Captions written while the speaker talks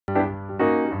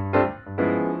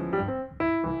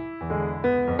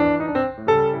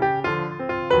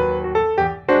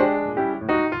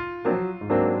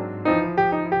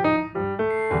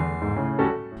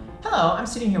I'm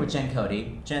sitting here with Jen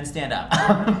Cody. Jen, stand up.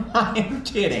 I'm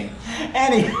kidding.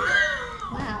 Anyway.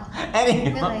 Wow.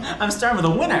 Anyway, Really? I'm starting with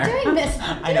a winner. We're doing this.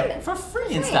 I know, for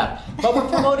free and stuff. But we're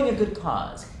promoting a good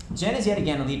cause. Jen is yet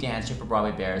again a lead dancer for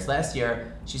Broadway Bears. Last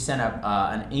year, she sent up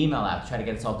an email out to try to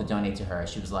get us all to donate to her.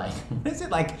 She was like, "What is it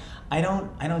like? I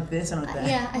don't this, I don't that."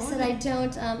 Yeah, I said I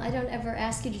don't ever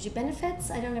ask you to do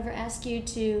benefits. I don't ever ask you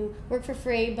to work for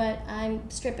free, but I'm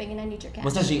stripping and I need your cash.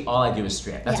 Well, essentially, all I do is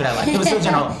strip. That's what I like. It was so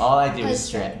general. All I do is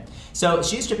strip. So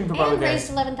she's stripping for Broadway Bears.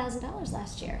 And raised $11,000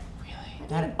 last year.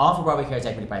 That all for Broadway Cares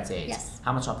Equity Bites AIDS. Yes.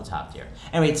 How much off the top, dear?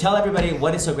 Anyway, tell everybody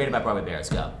what is so great about Broadway Bears.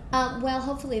 Go. Well,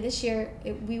 hopefully this year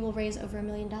we will raise over $1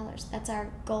 million. That's our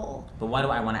goal. But why do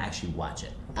I want to actually watch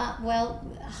it? Well,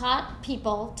 hot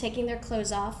people taking their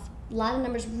clothes off. A lot of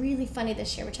numbers, really funny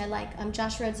this year, which I like.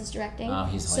 Josh Rhodes is directing. Oh,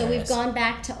 he's so hilarious. we've gone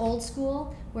back to old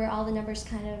school, where all the numbers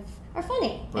kind of are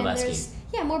funny. Burlesque. And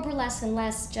there's more burlesque and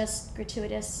less just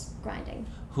gratuitous grinding.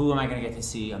 Who am I going to get to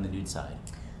see on the nude side?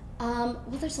 Well,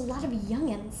 there's a lot of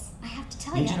youngins, I have to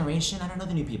tell you. New generation? I don't know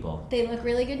the new people. They look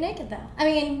really good naked, though. I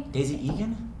mean... Daisy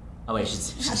Egan? Oh, wait,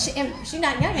 she's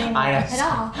not young anymore at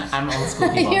all. I'm old school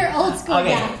people. You're old school, okay.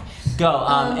 Yeah.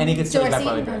 Go. Any good stories about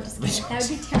Broadway Dorsey? Bears? That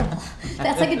would be terrible.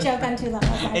 That's like a joke on two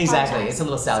levels. Exactly. It's a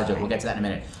little Sally joke. We'll get to that in a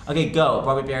minute. Okay, go.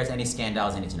 Broadway Bears, any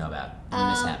scandals I need to know about? Any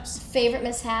mishaps? Favorite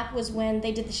mishap was when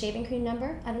they did the shaving cream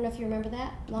number. I don't know if you remember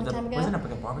that. Long time ago. Wasn't it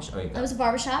like a barbershop? It was a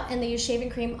barbershop, and they used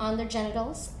shaving cream on their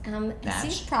genitals.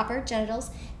 See, proper genitals.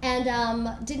 And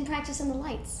didn't practice in the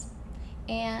lights.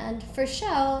 And for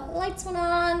show, lights went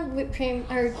on, whipped cream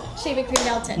or shaving cream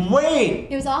melted. Wait!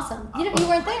 It was awesome. You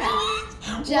weren't there.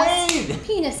 Just wait!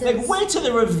 Penises. Like, wait till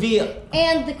the reveal.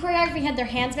 And the choreography had their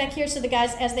hands back here, so the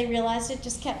guys, as they realized it,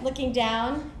 just kept looking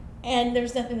down, and there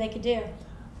was nothing they could do.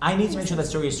 I need to make sure that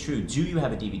story is true. Do you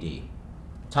have a DVD?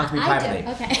 Talk to me privately.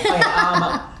 I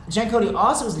do. Okay. Jen Cody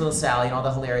also is Little Sally and all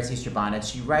the hilarious Easter bonnets.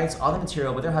 She writes all the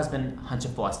material with her husband, Hunter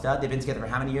Foster. They've been together for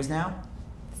how many years now?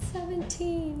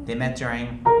 17. They met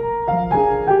during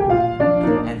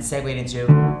and segued into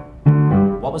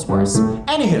what was worse.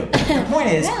 Anywho, the point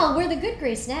is. Well, we're the good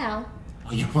Grease now.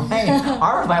 Oh, you're right.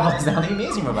 Our revival is now the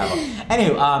amazing revival.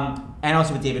 Anywho, and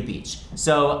also with David Beach.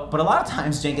 So, but a lot of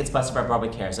times Jen gets busted by Broadway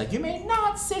Cares. Like, you may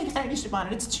not say that Easter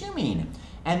bonnet, it's too mean.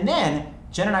 And then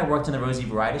Jen and I worked on the Rosie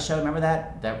Variety Show. Remember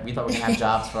that? That we thought we were gonna have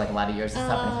jobs for like a lot of years and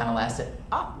stuff, and it kind of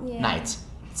lasted night.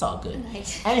 It's all good.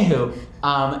 Nice. Anywho,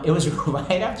 it was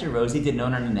right after Rosie did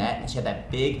Known on the Net, and she had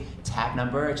that big tap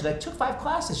number, and she took 5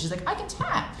 classes. She's like, I can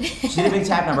tap. She did a big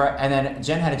tap number, and then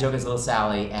Jen had a joke as Little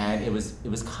Sally, and it was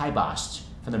kiboshed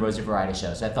from the Rosie Variety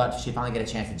Show. So I thought she'd finally get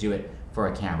a chance to do it for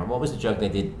a camera. What was the joke they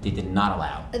did not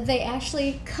allow? They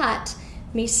actually cut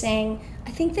me saying,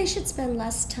 I think they should spend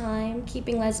less time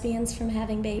keeping lesbians from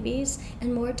having babies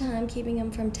and more time keeping them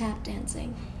from tap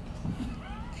dancing.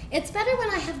 It's better when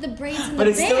I have the braids in the But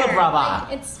it's bear. still a brava.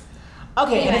 Like, it's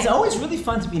okay, anyway. And it's always really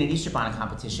fun to be in an Easter bonnet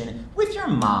competition with your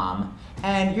mom,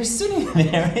 and you're sitting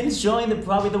there enjoying the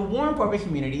warm Broadway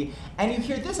community, and you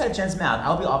hear this out of Jen's mouth.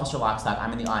 I'll be Officer Lockstock.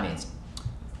 I'm in the audience.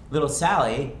 Little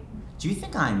Sally, do you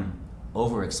think I'm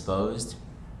overexposed?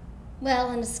 Well,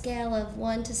 on a scale of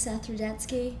 1 to Seth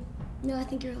Rudetsky, no, I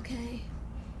think you're okay.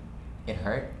 It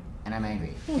hurt, and I'm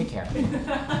angry. Take care.